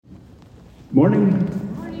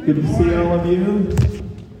Morning. Good to see all of you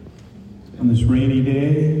on this rainy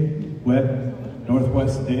day, wet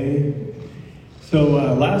Northwest day. So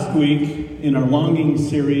last week in our longing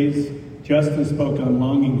series, Justin spoke on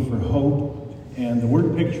longing for hope, and the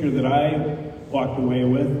word picture that I walked away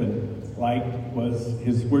with and liked was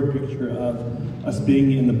his word picture of us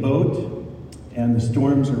being in the boat, and the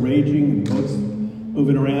storms are raging, and the boat's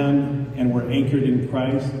moving around, and we're anchored in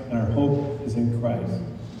Christ, and our hope is in Christ.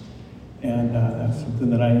 And that's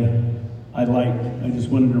something that I liked. I just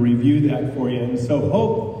wanted to review that for you. And so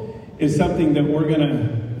hope is something that we're going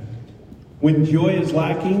to, when joy is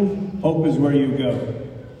lacking, hope is where you go.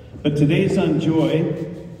 But today's on joy,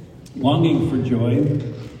 longing for joy.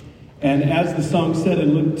 And as the song said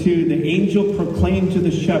in Luke 2, the angel proclaimed to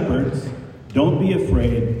the shepherds, "Don't be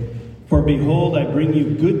afraid, for behold, I bring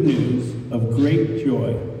you good news of great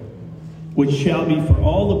joy, which shall be for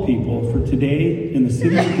all the people. For today, in the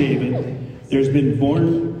city of David, there's been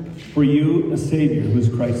born for you a Savior, who is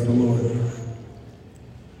Christ the Lord."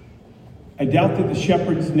 I doubt that the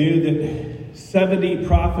shepherds knew that 70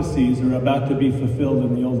 prophecies are about to be fulfilled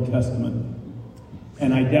in the Old Testament.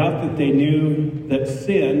 And I doubt that they knew that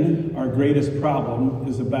sin, our greatest problem,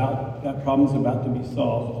 that problem's about to be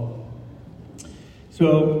solved.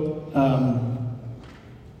 So,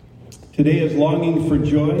 today is longing for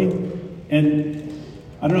joy. And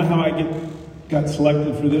I don't know how I got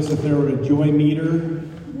selected for this. If there were a joy meter,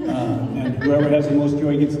 and whoever has the most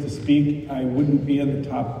joy gets to speak, I wouldn't be in the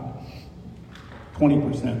top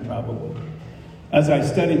 20% probably. As I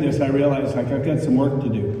studied this, I realized I've got some work to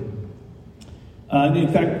do. In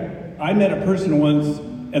fact, I met a person once,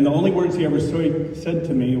 and the only words he ever said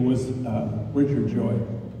to me was, "Where's your joy?"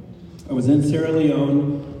 I was in Sierra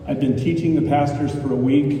Leone. I'd been teaching the pastors for a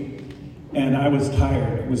week. And I was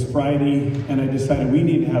tired. It was Friday, and I decided we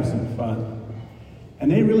need to have some fun. And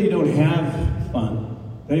they really don't have fun.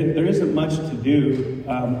 There isn't much to do.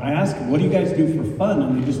 I asked them, "What do you guys do for fun?"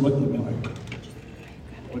 And they just looked at me like,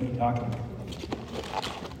 "What are you talking about?"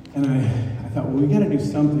 And I thought, well, we got to do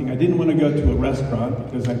something. I didn't want to go to a restaurant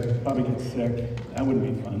because I'd probably get sick. That wouldn't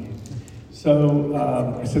be fun. So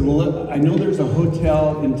I said, well, I know there's a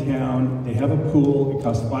hotel in town. They have a pool. It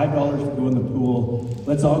costs $5 to go in the pool.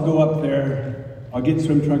 Let's all go up there. I'll get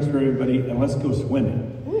swim trunks for everybody, and let's go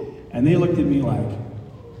swimming. And they looked at me like,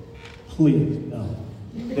 please, no.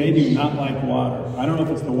 They do not like water. I don't know if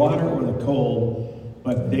it's the water or the cold,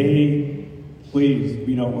 but please,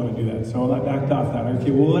 we don't want to do that. So I backed off that. Okay,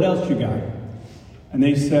 well, what else you got? And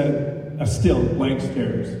they said, still blank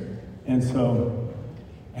stares. And so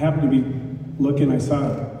I happened to be looking, I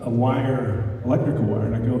saw a wire, electrical wire,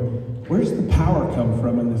 and I go, where's the power come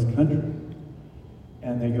from in this country?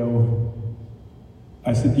 And they go,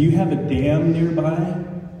 I said, do you have a dam nearby?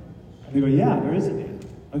 And they go, yeah, there is a dam.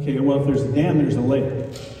 Okay, well, if there's a dam, there's a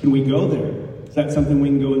lake. Can we go there? Is that something we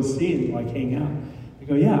can go and see and like hang out? They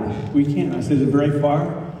go, yeah, we can. I said, is it very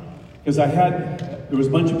far? Because there was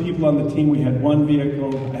a bunch of people on the team. We had one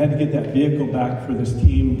vehicle. I had to get that vehicle back for this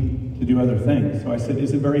team to do other things. So I said,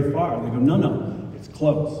 is it very far? They go, no, it's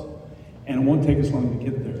close. And it won't take us long to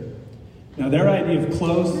get there. Now, their idea of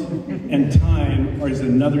close and time is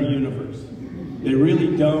another universe. They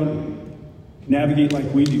really don't navigate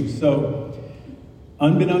like we do. So,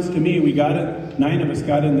 unbeknownst to me, 9 of us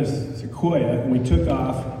got in this Sequoia, and we took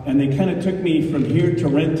off, and they kind of took me from here to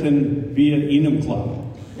Renton via Enumclaw.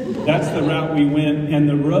 That's the route we went, and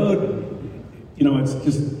the road, it's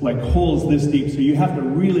just like holes this deep, so you have to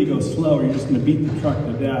really go slow or you're just going to beat the truck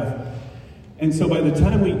to death. And so by the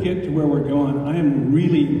time we get to where we're going, I am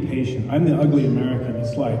really impatient. I'm the ugly American.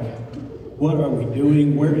 It's like, what are we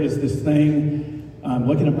doing? Where is this thing? I'm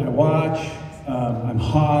looking at my watch. I'm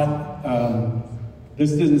hot.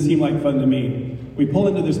 This doesn't seem like fun to me. We pull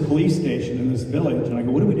into this police station in this village, and I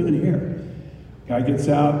go, what are we doing here? Guy gets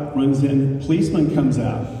out, runs in, policeman comes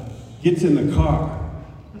out, gets in the car,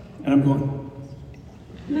 and I'm going,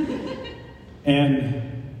 and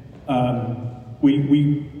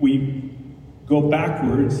we go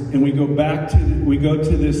backwards, and we go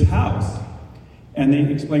to this house, and they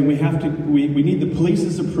explain we need the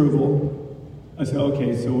police's approval. I said,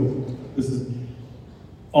 okay, so this is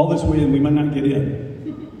all this way, and we might not get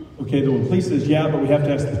in. Okay, the police says, yeah, but we have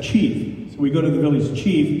to ask the chief. So we go to the village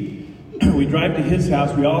chief. We drive to his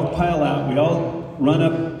house. We all pile out. We all run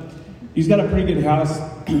up. He's got a pretty good house,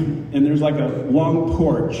 and there's like a long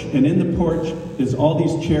porch. And in the porch is all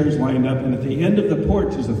these chairs lined up. And at the end of the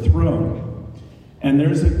porch is a throne. And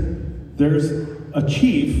there's a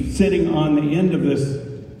chief sitting on the end of this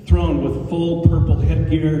throne with full purple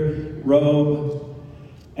headgear, robe.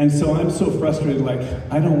 And so I'm so frustrated, like,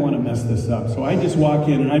 I don't want to mess this up. So I just walk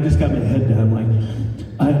in and I just got my head down, like,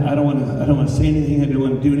 I don't want to say anything, I don't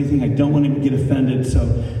want to do anything, I don't want him to get offended. So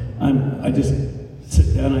I just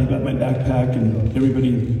sit down, I got my backpack, and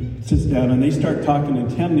everybody sits down, and they start talking in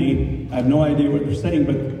Temne. I have no idea what they're saying,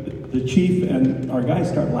 but the chief and our guys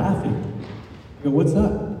start laughing. I go, what's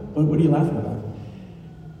up? What are you laughing about?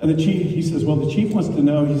 And the chief, he says, well, the chief wants to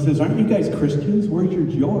know, he says, aren't you guys Christians? Where's your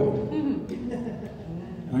joy?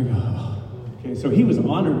 And I go, oh. Okay, so he was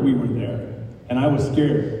honored we were there, and I was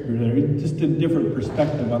scared we were there. Just a different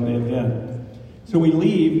perspective on the event. So we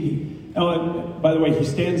leave. By the way, he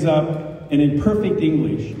stands up, and in perfect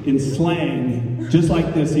English, in slang, just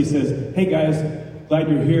like this, he says, hey guys, glad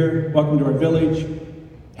you're here. Welcome to our village.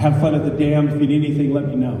 Have fun at the dam. If you need anything, let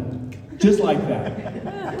me know. Just like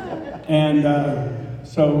that. And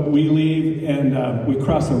so we leave, and we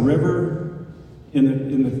cross a river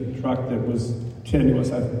in the truck that was tenuous.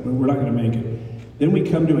 We're not going to make it. Then we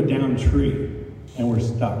come to a downed tree, and we're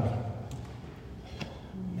stuck.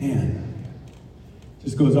 Man.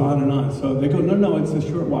 Just goes on and on. So they go, no, it's a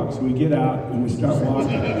short walk. So we get out and we start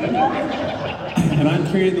walking. And I'm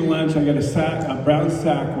carrying the lunch. I got a brown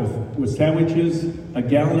sack with sandwiches, a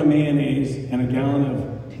gallon of mayonnaise, and a gallon of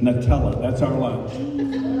Nutella. That's our lunch.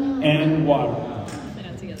 And water.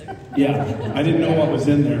 Yeah, I didn't know what was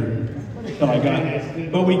in there until I got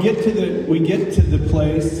it. But we get to the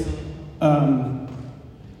place.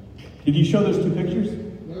 Did you show those two pictures?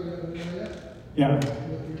 Yeah.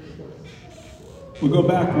 We'll go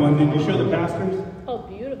back one. Did you show the pastors? Oh,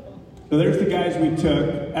 beautiful. So there's the guys we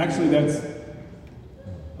took. Actually, that's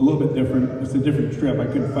a little bit different. It's a different trip. I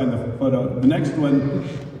couldn't find the photo. The next one,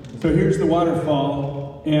 so here's the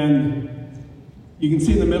waterfall, and you can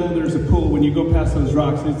see in the middle there's a pool. When you go past those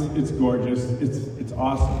rocks, it's gorgeous. It's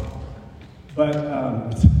awesome. But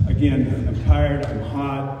again, I'm tired, I'm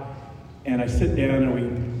hot, and I sit down and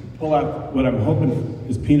we pull out what I'm hoping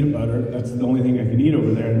is peanut butter. That's the only thing I can eat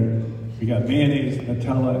over there. And we got mayonnaise,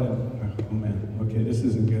 Nutella, and oh man, okay, this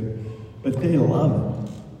isn't good. But they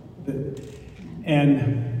love it.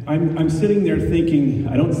 And I'm sitting there thinking,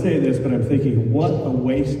 I don't say this, but I'm thinking, what a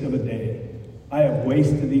waste of a day. I have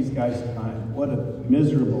wasted these guys' time. What a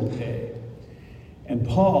miserable day. And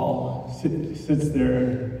Paul sits there,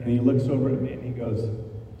 and he looks over at me, and he goes,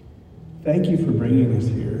 thank you for bringing us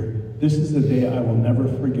here. This is a day I will never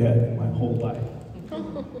forget in my whole life.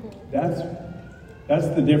 That's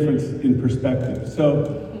the difference in perspective.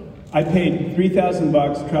 So I paid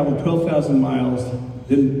 $3,000, traveled 12,000 miles,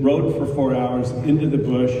 then rode for 4 hours into the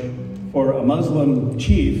bush for a Muslim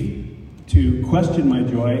chief to question my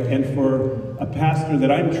joy and for a pastor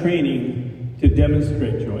that I'm training to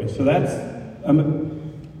demonstrate joy. So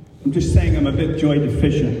I'm just saying I'm a bit joy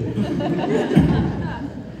deficient.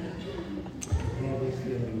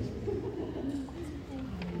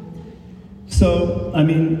 So, I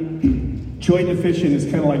mean, joy deficient is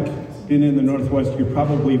kind of like being in the Northwest. You're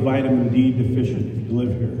probably vitamin D deficient if you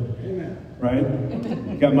live here. Amen. Right?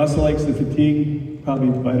 Amen. Got muscle aches and fatigue, probably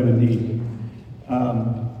vitamin D.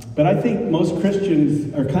 But I think most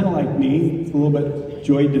Christians are kind of like me, a little bit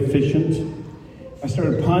joy deficient. I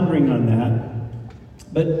started pondering on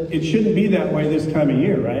that. But it shouldn't be that way this time of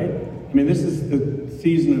year, right? I mean, this is the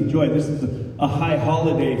season of joy. This is a high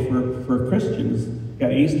holiday for Christians. We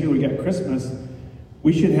got Easter, we got Christmas.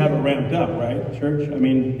 We should have it ramped up, right, church? I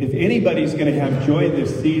mean, if anybody's going to have joy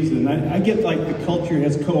this season, I get like the culture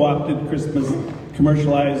has co-opted Christmas,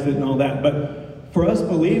 commercialized it and all that, but for us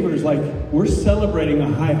believers, like, we're celebrating a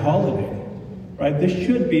high holiday, right? This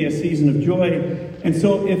should be a season of joy. And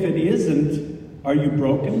so if it isn't, are you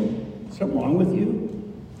broken? Is something wrong with you?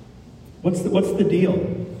 What's the deal?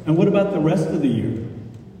 And what about the rest of the year?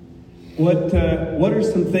 What are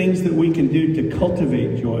some things that we can do to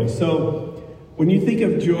cultivate joy? So when you think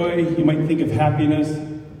of joy, you might think of happiness.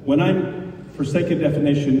 For sake of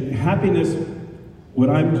definition, happiness, what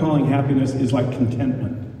I'm calling happiness is like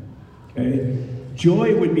contentment, okay?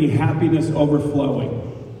 Joy would be happiness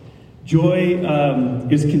overflowing. Joy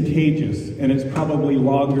is contagious, and it's probably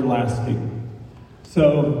longer lasting.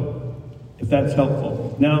 So, if that's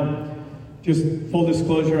helpful. Now, just full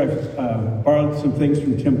disclosure, I've borrowed some things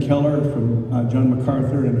from Tim Keller, from John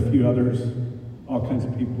MacArthur, and a few others, all kinds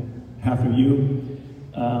of people, half of you.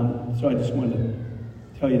 So I just wanted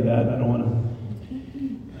to tell you that. I don't want to...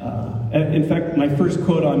 in fact, my first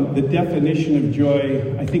quote on the definition of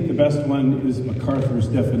joy, I think the best one is MacArthur's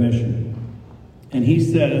definition. And he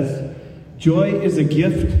says, joy is a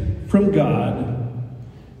gift from God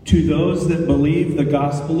to those that believe the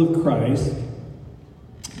gospel of Christ,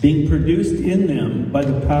 being produced in them by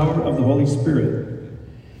the power of the Holy Spirit.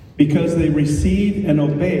 because they receive and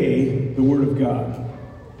obey the word of God,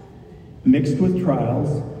 mixed with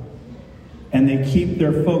trials, and they keep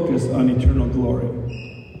their focus on eternal glory.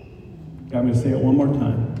 I'm going to say it one more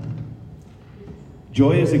time.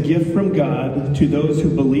 Joy is a gift from God to those who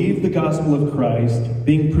believe the gospel of Christ,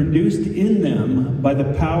 being produced in them by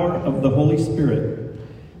the power of the Holy Spirit,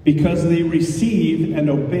 because they receive and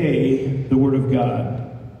obey the word of God,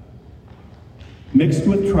 mixed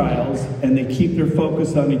with trials, and they keep their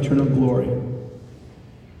focus on eternal glory.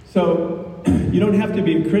 So, you don't have to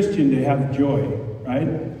be a Christian to have joy, right?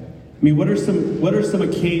 I mean, what are some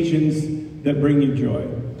occasions that bring you joy?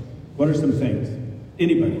 What are some things?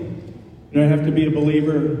 Anybody. You don't have to be a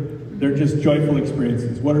believer. They're just joyful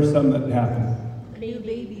experiences. What are some that happen?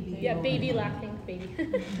 Baby. Yeah, baby laughing,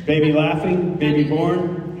 baby. Baby laughing, baby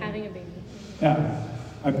born. Having a baby. Yeah.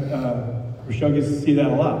 Rochelle gets to see that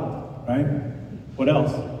a lot, right? What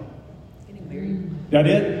else? Getting married. That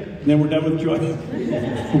it? And then we're done with joy?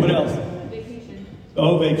 What else? Vacation.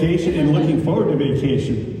 Oh, vacation and looking forward to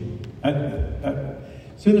vacation.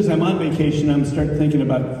 As soon as I'm on vacation, I'm starting thinking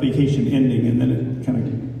about vacation ending, and then it kind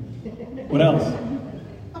of... What else?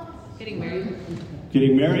 Getting married.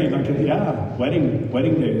 Getting married,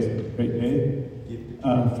 wedding day is a great day.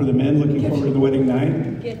 For the men, looking forward to the wedding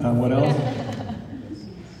night. Gifts. What else?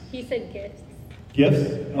 He said gifts.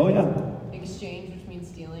 Gifts? Oh, yeah. Exchange, which means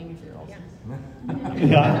stealing if you're also...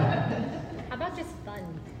 Yeah. How about just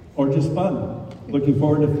fun? Or just fun. Looking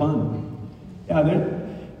forward to fun. Yeah,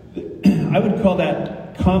 I would call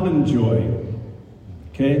that common joy.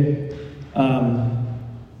 Okay?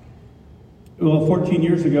 Well, 14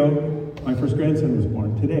 years ago, my first grandson was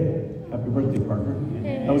born. Today. Happy birthday, partner.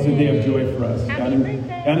 That was a day of joy for us. Happy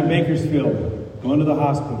birthday. Down in Bakersfield, going to the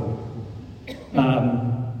hospital.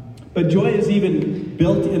 But joy is even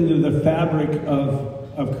built into the fabric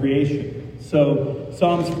of creation. So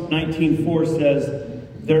Psalms 19:4 says,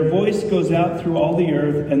 "Their voice goes out through all the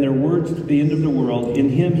earth, and their words to the end of the world. In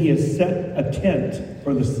him he has set a tent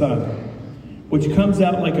for the sun, which comes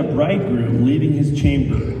out like a bridegroom leaving his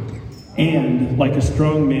chamber, and like a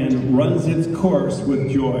strong man runs its course with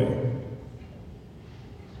joy."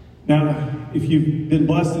 Now, if you've been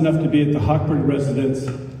blessed enough to be at the Hochberg residence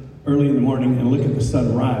early in the morning and look at the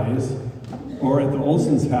sun rise, or at the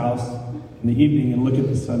Olson's house in the evening and look at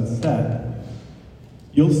the sunset,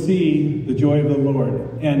 you'll see the joy of the Lord.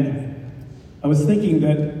 And I was thinking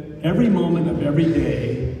that every moment of every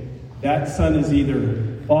day, that sun is either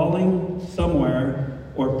falling somewhere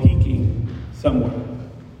or peaking somewhere.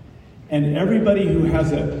 And everybody who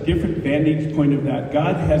has a different vantage point of that,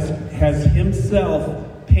 God has himself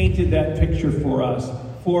painted that picture for us,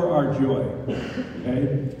 for our joy.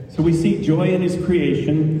 Okay? So we see joy in his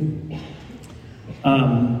creation.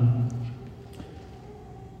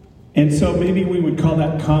 And so maybe we would call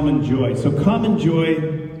that common joy. So common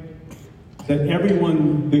joy that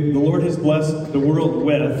everyone, the Lord has blessed the world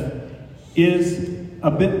with, is a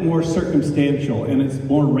bit more circumstantial and it's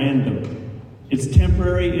more random. It's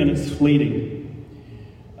temporary and it's fleeting.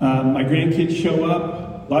 My grandkids show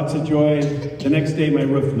up, lots of joy. The next day my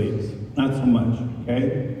roof leaks. Not so much,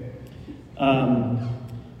 okay?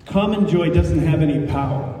 Common joy doesn't have any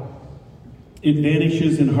power. It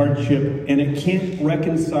vanishes in hardship, and it can't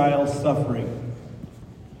reconcile suffering.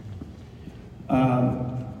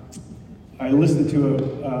 I listened to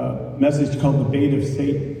a message called The Bait of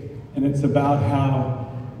Satan, and it's about how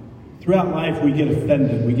throughout life we get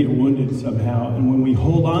offended, we get wounded somehow, and when we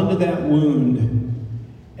hold on to that wound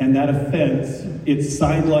and that offense, it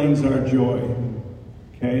sidelines our joy,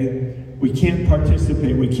 okay? We can't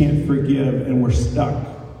participate, we can't forgive, and we're stuck.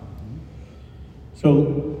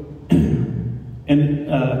 So,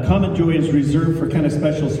 common joy is reserved for kind of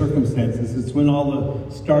special circumstances. It's when all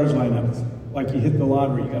the stars line up. It's like you hit the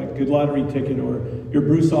lottery, you got a good lottery ticket, or you're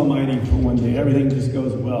Bruce Almighty for one day. Everything just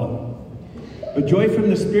goes well. But joy from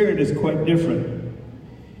the Spirit is quite different.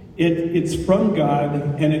 It's from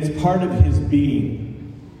God, and it's part of his being.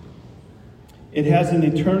 It has an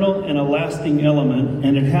eternal and a lasting element,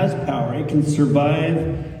 and it has power. It can survive,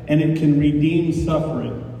 and it can redeem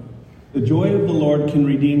suffering. The joy of the Lord can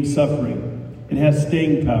redeem suffering. It has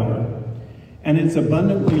staying power, and it's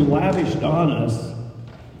abundantly lavished on us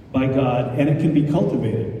by God, and it can be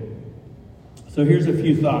cultivated. So here's a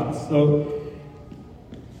few thoughts. So,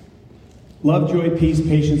 love, joy, peace,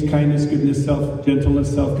 patience, kindness, goodness,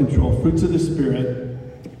 gentleness, self-control, fruits of the Spirit.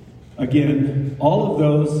 Again, all of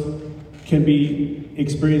those can be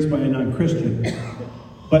experienced by a non-Christian.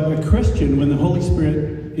 But a Christian, when the Holy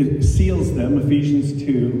Spirit seals them, Ephesians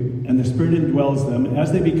 2, and the Spirit indwells them,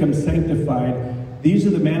 as they become sanctified, these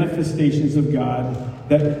are the manifestations of God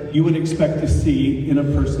that you would expect to see in a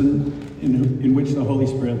person in which the Holy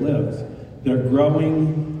Spirit lives. They're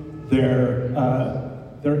growing,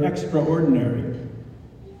 they're extraordinary,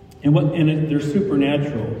 and they're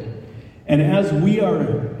supernatural. And as we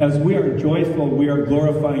are joyful, we are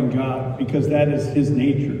glorifying God because that is His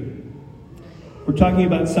nature. We're talking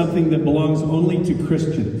about something that belongs only to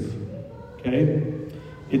Christians. Okay,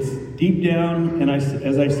 it's deep down, and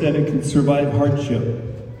as I said, it can survive hardship.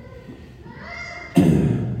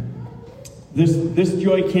 This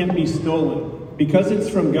joy can't be stolen. Because it's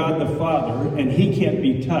from God the Father, and He can't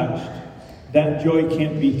be touched, that joy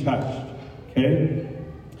can't be touched. Okay?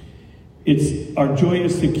 Our joy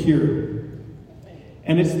is secure.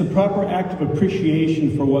 And it's the proper act of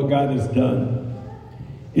appreciation for what God has done.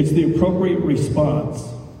 It's the appropriate response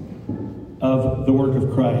of the work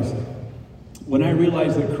of Christ. When I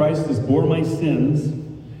realize that Christ has bore my sins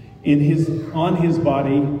on His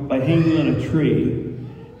body by hanging on a tree,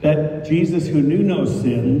 that Jesus, who knew no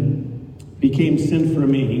sin, became sin for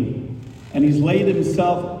me, and He's laid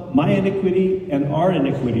Himself my iniquity and our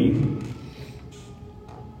iniquity,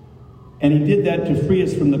 and He did that to free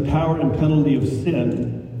us from the power and penalty of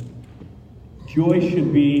sin, joy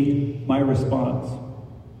should be my response.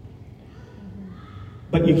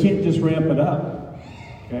 But you can't just ramp it up,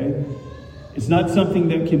 okay? It's not something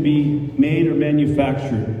that can be made or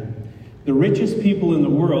manufactured. The richest people in the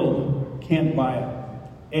world can't buy it.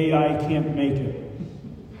 AI can't make it.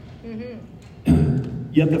 Mm-hmm.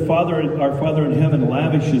 Yet our Father in heaven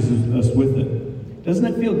lavishes us with it. Doesn't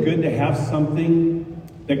it feel good to have something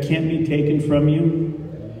that can't be taken from you?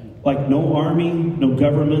 Like no army, no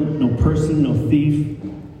government, no person, no thief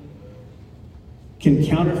can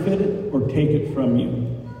counterfeit it or take it from you.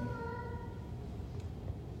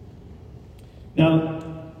 Now,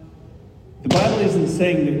 the Bible isn't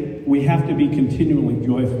saying that we have to be continually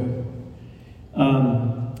joyful.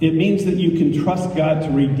 It means that you can trust God to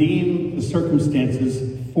redeem the circumstances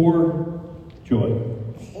for joy.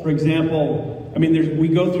 For example, we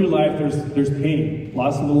go through life, there's pain,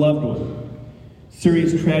 loss of a loved one,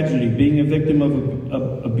 serious tragedy, being a victim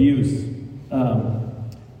of abuse.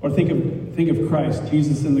 Or think of Christ,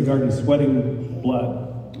 Jesus in the garden sweating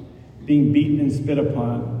blood, being beaten and spit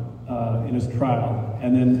upon in His trial,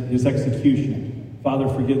 and then His execution. Father,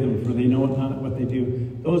 forgive them, for they know not what they do.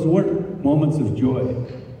 Those weren't moments of joy.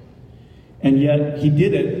 And yet, He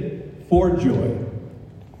did it for joy.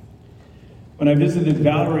 When I visited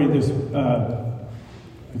Valerie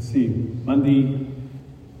Monday,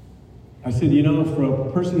 I said, for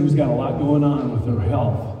a person who's got a lot going on with her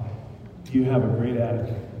health, you have a great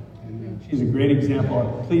attitude. She's a great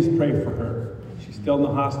example. Please pray for her. She's still in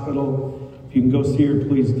the hospital. If you can go see her,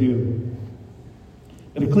 please do.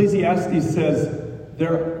 But Ecclesiastes says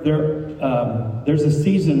there's a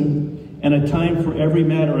season and a time for every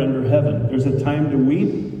matter under heaven. There's a time to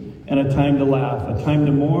weep and a time to laugh, a time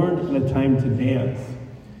to mourn and a time to dance.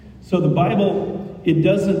 So the Bible, it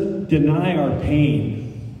doesn't deny our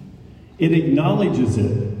pain. It acknowledges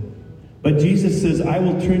it. But Jesus says, I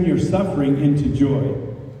will turn your suffering into joy.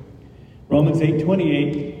 Romans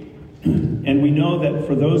 8:28, and we know that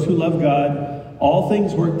for those who love God, all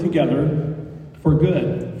things work together for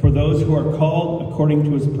good, for those who are called according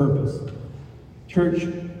to His purpose. Church,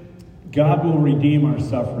 God will redeem our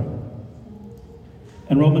suffering.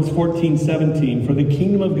 And Romans 14:17, for the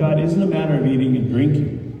kingdom of God isn't a matter of eating and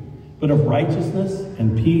drinking, but of righteousness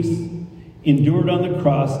and peace, endured on the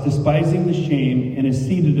cross, despising the shame, and is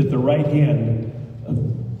seated at the right hand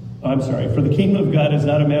for the kingdom of God is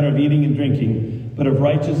not a matter of eating and drinking, but of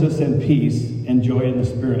righteousness and peace and joy in the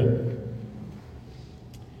Spirit.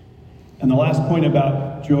 And the last point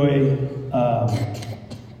about joy,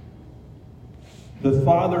 the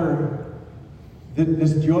Father,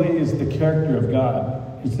 this joy is the character of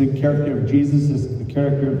God. It's the character of Jesus, it's the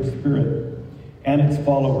character of the Spirit and its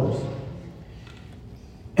followers.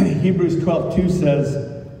 Hebrews 12:2 says,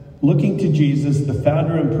 looking to Jesus, the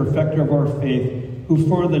founder and perfecter of our faith, who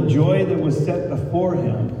for the joy that was set before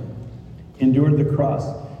Him endured the cross.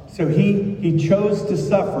 So he chose to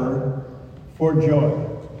suffer for joy.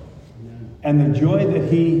 And the joy that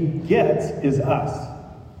He gets is us.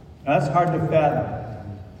 Now, that's hard to fathom.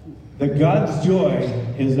 That God's joy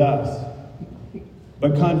is us.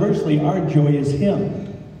 But conversely, our joy is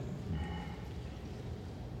Him.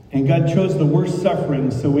 And God chose the worst suffering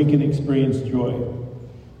so we can experience joy.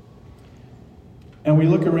 And we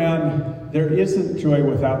look around, there isn't joy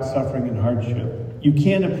without suffering and hardship. You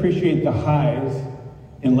can't appreciate the highs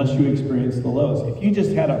unless you experience the lows. If you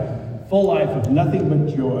just had a full life of nothing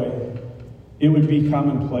but joy, it would be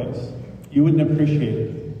commonplace. You wouldn't appreciate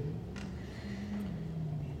it.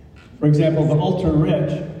 For example, the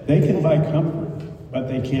ultra-rich, they can buy comfort, but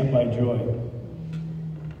they can't buy joy.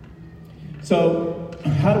 So,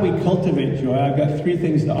 how do we cultivate joy? I've got 3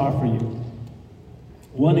 things to offer you.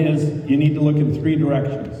 One is, you need to look in 3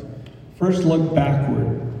 directions. First, look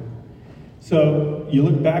backward. So, you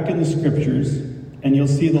look back in the scriptures, and you'll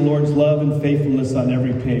see the Lord's love and faithfulness on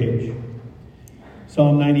every page.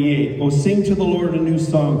 Psalm 98, "Oh, sing to the Lord a new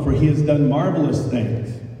song, for he has done marvelous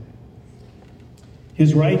things.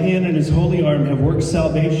 His right hand and his holy arm have worked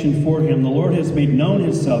salvation for him. The Lord has made known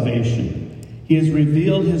his salvation. He has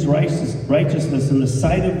revealed his righteousness in the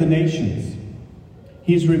sight of the nations.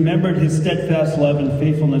 He has remembered his steadfast love and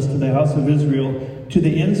faithfulness to the house of Israel. To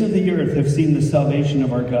the ends of the earth have seen the salvation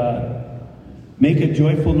of our God. Make a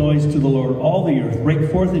joyful noise to the Lord, all the earth. Break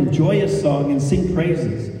forth in joyous song and sing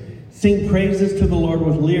praises. Sing praises to the Lord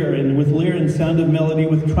with lyre and sound of melody,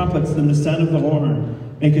 with trumpets and the sound of the horn.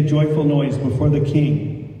 Make a joyful noise before the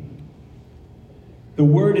King." The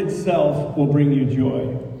word itself will bring you joy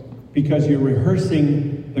because you're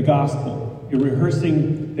rehearsing the gospel. You're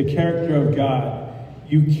rehearsing the character of God.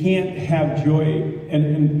 You can't have joy.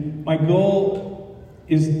 And my goal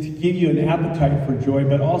is to give you an appetite for joy,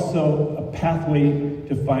 but also a pathway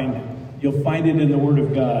to find it. You'll find it in the Word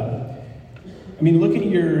of God. I mean, look at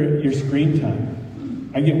your screen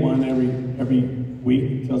time. I get one every week.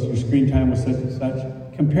 It tells your screen time was such and such.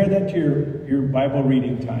 Compare that to your Bible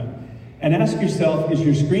reading time. And ask yourself, is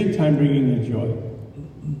your screen time bringing you joy?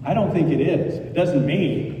 I don't think it is. It doesn't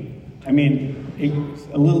me. I mean, it's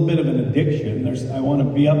a little bit of an addiction. I want to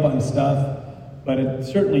be up on stuff, but it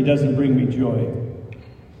certainly doesn't bring me joy.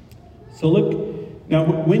 So look, now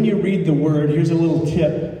when you read the Word, here's a little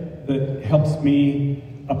tip that helps me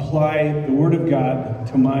apply the Word of God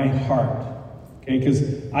to my heart. Okay, because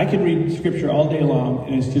I can read Scripture all day long,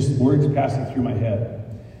 and it's just words passing through my head.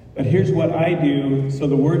 But here's what I do so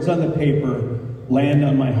the words on the paper land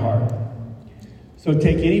on my heart. So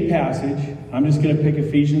take any passage. I'm just going to pick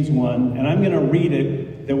Ephesians 1, and I'm going to read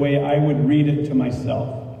it the way I would read it to myself.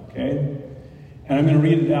 Okay? And I'm going to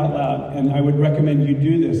read it out loud, and I would recommend you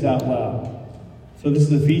do this out loud. So this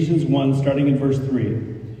is Ephesians 1, starting in verse 3.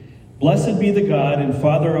 "Blessed be the God and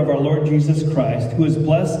Father of our Lord Jesus Christ, who has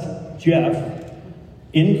blessed Jeff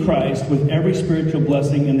in Christ with every spiritual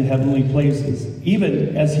blessing in the heavenly places,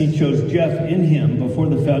 even as he chose Jeff in him before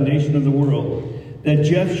the foundation of the world, that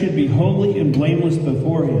Jeff should be holy and blameless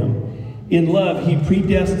before him. In love, he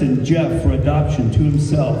predestined Jeff for adoption to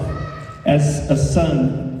himself as a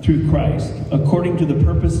son through Christ, according to the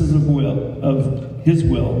purposes of his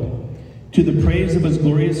will, to the praise of his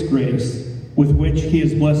glorious grace, with which he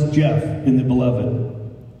has blessed Jeff in the beloved."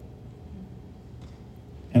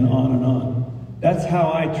 And on and on. That's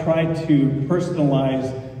how I try to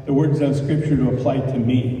personalize the words of Scripture to apply to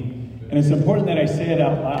me. And it's important that I say it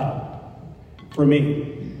out loud for me.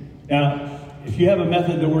 Now, if you have a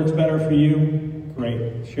method that works better for you,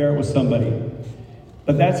 great. Share it with somebody.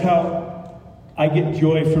 But that's how I get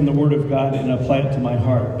joy from the Word of God and apply it to my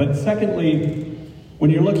heart. But secondly, when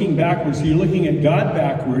you're looking backwards, so you're looking at God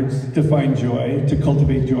backwards to find joy, to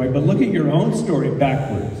cultivate joy, but look at your own story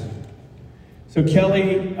backwards. So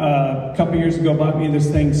Kelly, a couple years ago, bought me this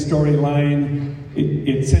thing, Storyline.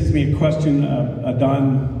 It sends me a question.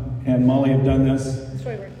 Don and Molly have done this.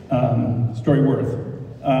 Storyworth.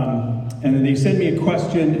 And then they send me a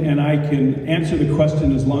question, and I can answer the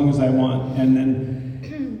question as long as I want. And then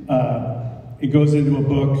it goes into a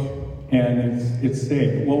book, and it's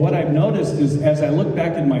saved. Well, what I've noticed is as I look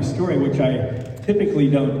back at my story, which I typically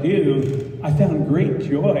don't do, I found great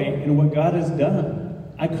joy in what God has done.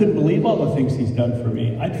 I couldn't believe all the things he's done for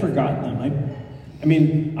me. I'd forgotten them. I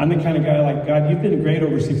mean, I'm the kind of guy like, God, you've been great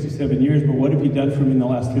over 67 years, but what have you done for me in the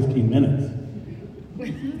last 15 minutes?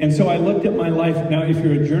 And so I looked at my life. Now, if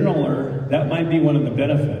you're a journaler, that might be one of the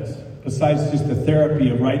benefits, besides just the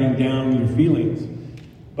therapy of writing down your feelings.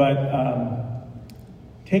 But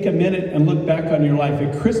take a minute and look back on your life.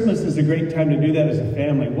 At Christmas is a great time to do that as a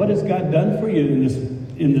family. What has God done for you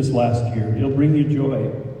in this last year? It'll bring you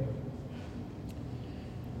joy.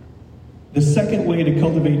 The second way to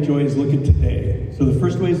cultivate joy is look at today. So the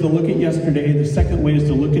first way is to look at yesterday. The second way is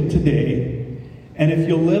to look at today. And if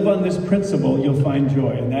you'll live on this principle, you'll find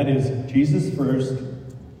joy. And that is Jesus first,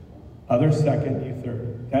 others second, you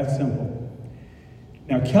third. That's simple.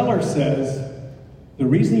 Now, Keller says the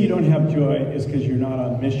reason you don't have joy is because you're not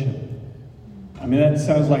on mission. I mean, that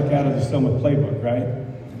sounds like out of the Soma playbook, right?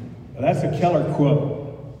 Well, that's a Keller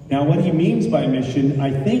quote. Now, what he means by mission,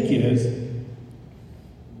 I think, is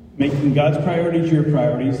making God's priorities your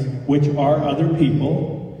priorities, which are other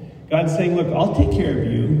people. God's saying, look, I'll take care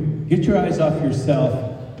of you. Get your eyes off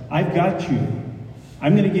yourself. I've got you.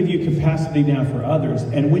 I'm going to give you capacity now for others.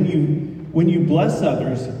 And when you bless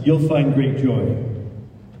others, you'll find great joy.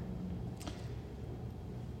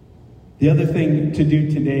 The other thing to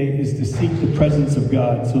do today is to seek the presence of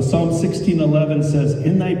God. So Psalm 16:11 says,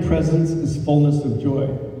 "In thy presence is fullness of joy."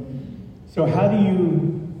 So how do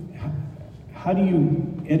you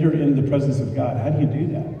enter in the presence of God? How do you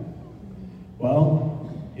do that? Well,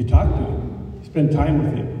 you talk to him. Spend time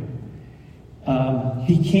with him.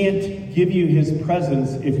 He can't give you his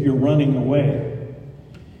presence if you're running away.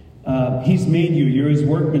 He's made you. You're his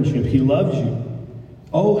workmanship. He loves you.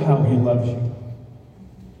 Oh, how he loves you.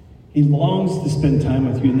 He longs to spend time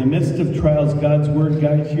with you. In the midst of trials, God's word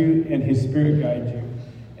guides you and his spirit guides you.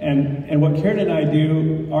 And what Karen and I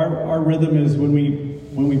do, our rhythm is when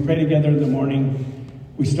we pray together in the morning,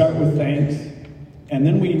 we start with thanks, and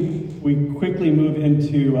then we quickly move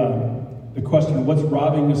into the question of what's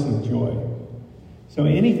robbing us of joy. So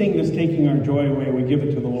anything that's taking our joy away, we give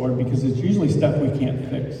it to the Lord, because it's usually stuff we can't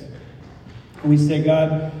fix. And we say,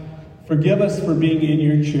 God, forgive us for being in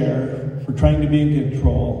your chair, for trying to be in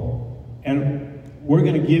control. And we're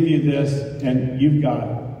going to give you this, and you've got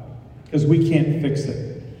it, because we can't fix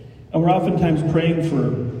it. And we're oftentimes praying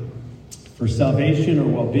for salvation or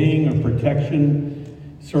well-being or protection,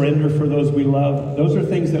 surrender for those we love. Those are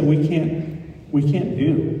things that we can't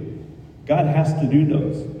do. God has to do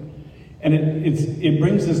those. And it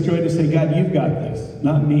brings us joy to say, God, you've got this,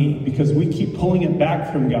 not me, because we keep pulling it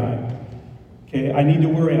back from God. Okay, I need to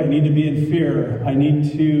worry. I need to be in fear. I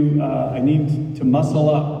need to muscle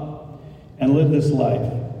up and live this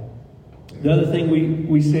life. The other thing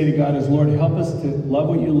we say to God is, Lord, help us to love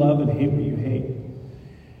what you love and hate what you hate.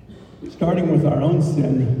 Starting with our own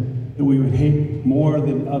sin, that we would hate more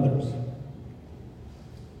than others.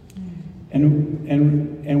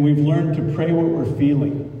 And we've learned to pray what we're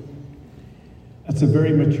feeling. That's a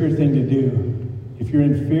very mature thing to do. If you're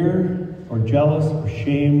in fear or jealous or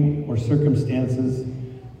shame or circumstances,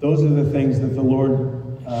 those are the things that the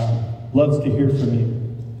Lord loves to hear from you.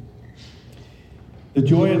 The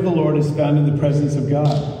joy of the Lord is found in the presence of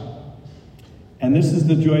God. And this is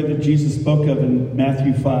the joy that Jesus spoke of in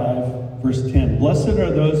Matthew 5, verse 10. Blessed are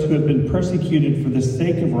those who have been persecuted for the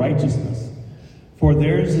sake of righteousness, for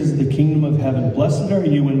theirs is the kingdom of heaven. Blessed are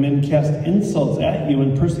you when men cast insults at you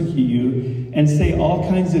and persecute you and say all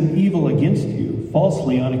kinds of evil against you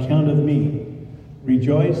falsely on account of me.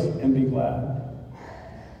 Rejoice and be glad.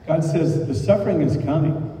 God says the suffering is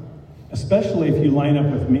coming, especially if you line up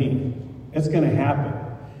with me. It's going to happen.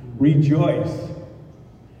 Rejoice.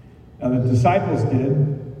 Now, the disciples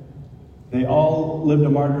did. They all lived a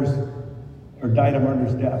martyr's, or died a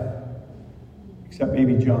martyr's death, except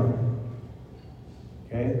maybe John.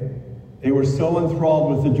 Okay? They were so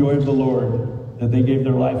enthralled with the joy of the Lord that they gave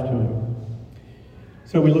their life to him.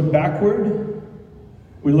 So we look backward.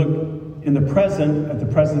 We look in the present at the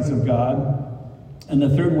presence of God. And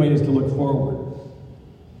the third way is to look forward.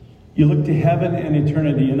 You look to heaven and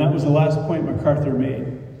eternity, and that was the last point MacArthur made,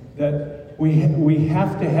 that we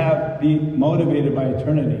have to be motivated by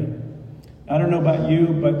eternity. I don't know about you,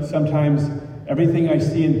 but sometimes everything I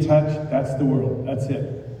see and touch, that's the world. That's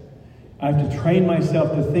it. I have to train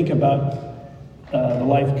myself to think about the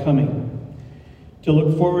life coming, to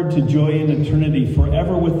look forward to joy in eternity,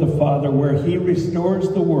 forever with the Father, where he restores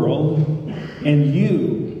the world and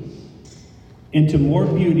you into more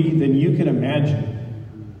beauty than you can imagine.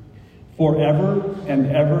 Forever and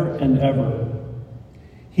ever and ever.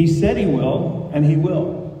 He said he will, and he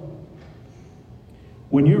will.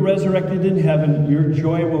 When you're resurrected in heaven, your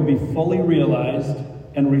joy will be fully realized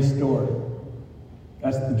and restored.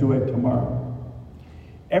 That's the joy of tomorrow.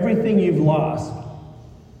 Everything you've lost,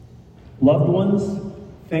 loved ones,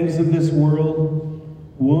 things of this world,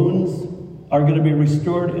 wounds, are going to be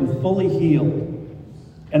restored and fully healed,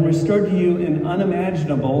 and restored to you in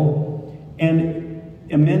unimaginable and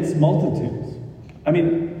immense multitudes. I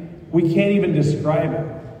mean, we can't even describe it.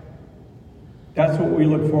 That's what we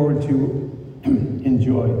look forward to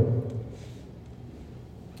enjoy.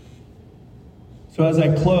 So as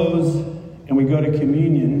I close and we go to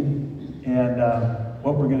communion, and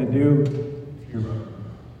what we're going to do, if you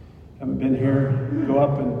haven't been here, go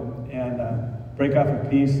up and break off a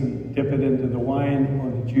piece and dip it into the wine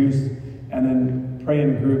or the juice, and then pray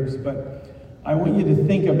in groups. But I want you to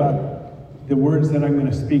think about the words that I'm going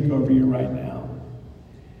to speak over you right now.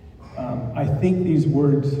 I think these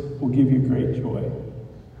words will give you great joy.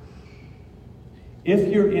 If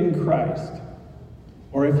you're in Christ,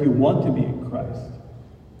 or if you want to be in Christ,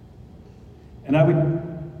 and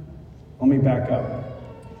let me back up.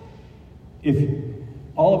 If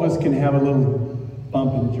all of us can have a little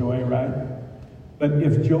bump in joy, right? But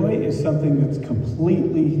if joy is something that's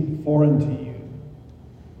completely foreign to you,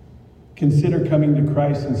 consider coming to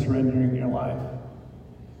Christ and surrendering your life.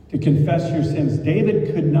 To confess your sins.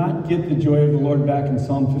 David could not get the joy of the Lord back in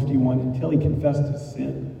Psalm 51 until he confessed his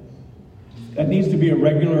sin. That needs to be a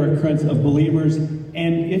regular occurrence of believers.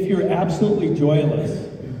 And if you're absolutely joyless,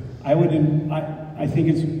 I think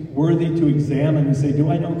it's worthy to examine and say,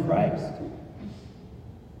 do I know Christ?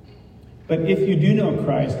 But if you do know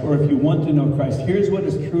Christ, or if you want to know Christ, here's what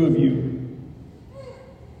is true of you.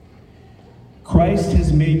 Christ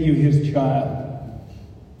has made you his child,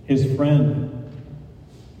 his friend.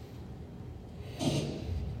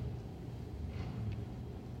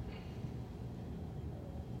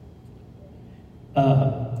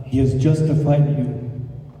 He has justified you.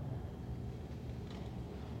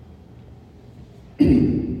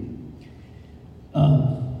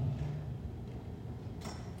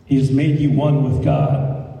 He has made you one with God.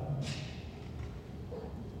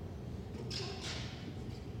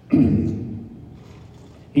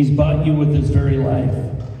 He's bought you with his very life.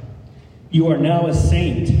 You are now a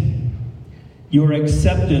saint. You are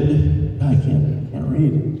accepted. I can't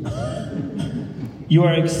read. You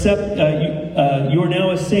are you are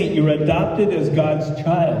now a saint. You're adopted as God's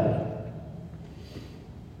child.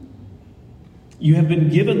 You have been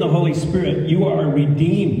given the Holy Spirit. You are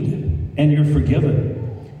redeemed and you're forgiven.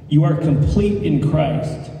 You are complete in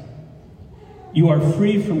Christ. You are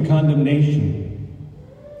free from condemnation.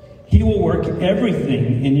 He will work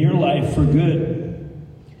everything in your life for good.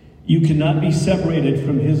 You cannot be separated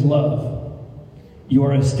from his love. You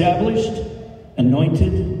are established,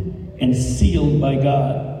 anointed, and sealed by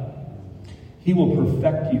God. He will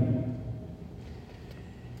perfect you.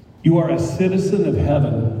 You are a citizen of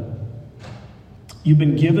heaven. You've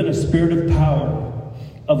been given a spirit of power,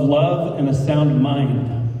 of love, and a sound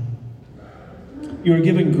mind. You are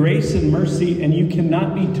given grace and mercy, and you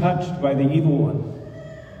cannot be touched by the evil one.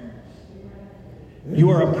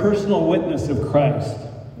 You are a personal witness of Christ,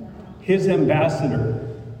 his ambassador.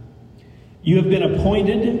 You have been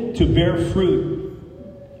appointed to bear fruit.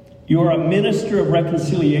 You are a minister of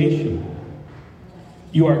reconciliation.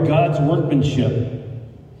 You are God's workmanship,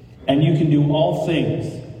 and you can do all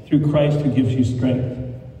things through Christ who gives you strength.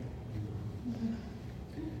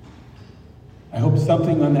 I hope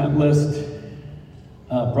something on that list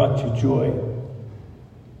brought you joy.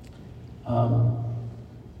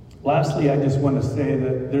 Lastly, I just want to say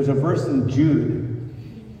that there's a verse in Jude.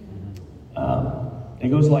 It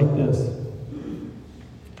goes like this.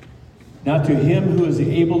 Now to him who is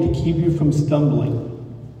able to keep you from stumbling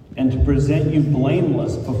and to present you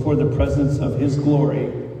blameless before the presence of his glory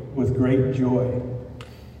with great joy.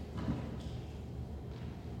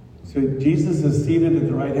 So Jesus is seated at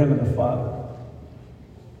the right hand of the Father.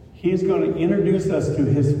 He's going to introduce us to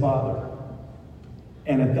his Father.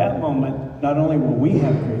 And at that moment, not only will we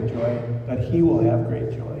have great joy, but he will have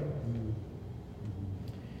great joy.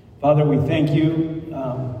 Father, we thank you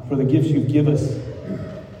for the gifts you give us.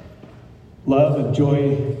 Love and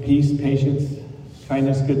joy, peace, patience,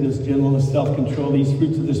 kindness, goodness, gentleness, self-control, these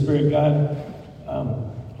fruits of the Spirit, God.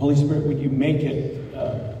 Holy Spirit, would you make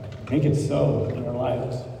it so in our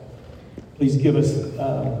lives? Please give us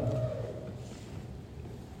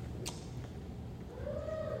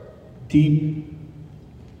deep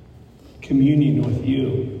communion with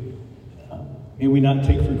you. May we not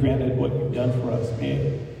take for granted what you've done for us.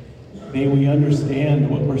 May we understand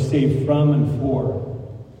what we're saved from and for.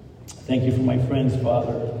 Thank you for my friends,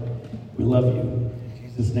 Father. We love you. In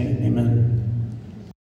Jesus' name, amen.